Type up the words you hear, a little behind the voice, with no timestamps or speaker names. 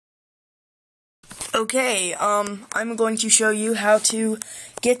Okay, I'm going to show you how to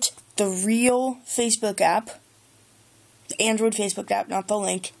get the real Facebook app, the Android Facebook app, not the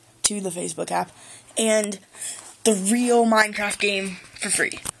link to the Facebook app, and the real Minecraft game for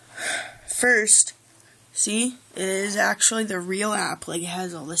free. First, see, it is actually the real app, like it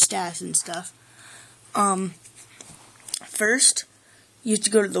has all the stats and stuff. First, you have to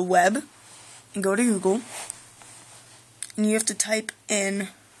go to the web and go to Google, and you have to type in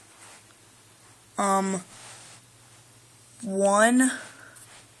one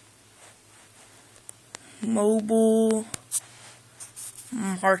mobile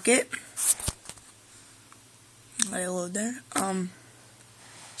market. Let it load there.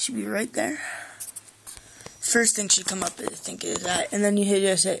 Should be right there. First thing should come up, I think, is that, and then you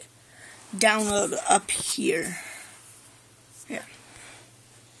just hit download up here. Yeah.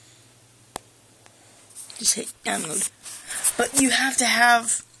 Just hit download. But you have to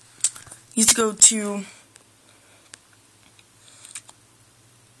go to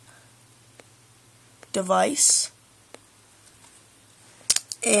device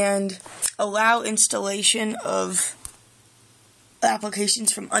and allow installation of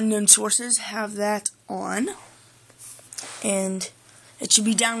applications from unknown sources. Have that on, and it should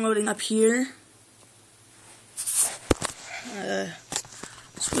be downloading up here.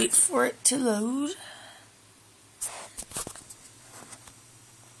 Just wait for it to load.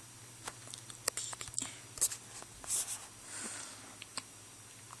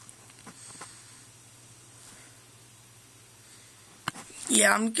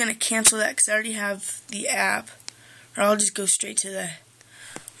 Yeah, I'm gonna cancel that because I already have the app, or I'll just go straight to the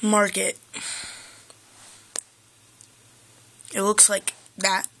market. It looks like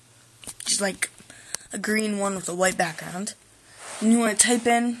that, just like a green one with a white background. And you want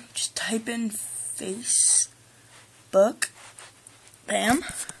to just type in Facebook. Bam.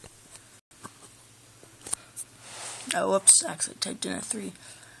 Oh, whoops, actually typed in a 3.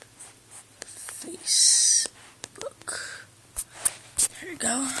 Facebook. There you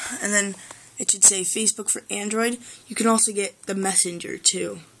go. And then it should say Facebook for Android. You can also get the Messenger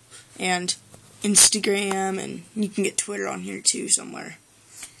too, and Instagram, and you can get Twitter on here too somewhere.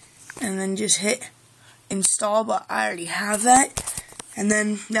 And then just hit install, but I already have that, and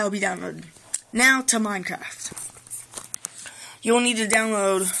then that will be downloaded. Now to Minecraft. You'll need to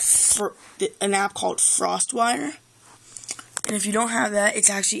download an app called Frostwire, and if you don't have that, it's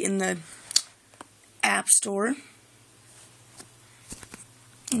actually in the App Store.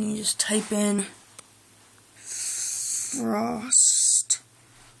 And you just type in Frostwire.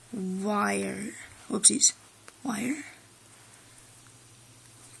 Whoopsies. Wire.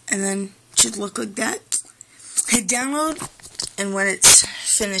 And then it should look like that. Hit download, and when it's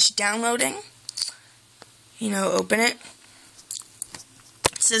finished downloading, open it.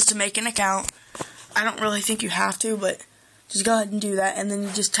 It says to make an account. I don't really think you have to, but just go ahead and do that. And then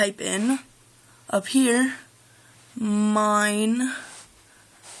you just type in up here Minecraft,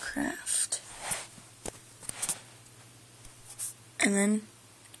 and then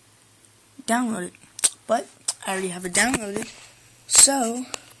download it. But I already have it downloaded, so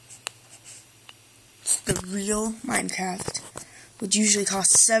it's the real Minecraft, which usually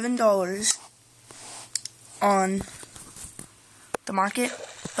costs $7 on the market,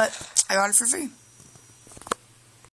 but I got it for free.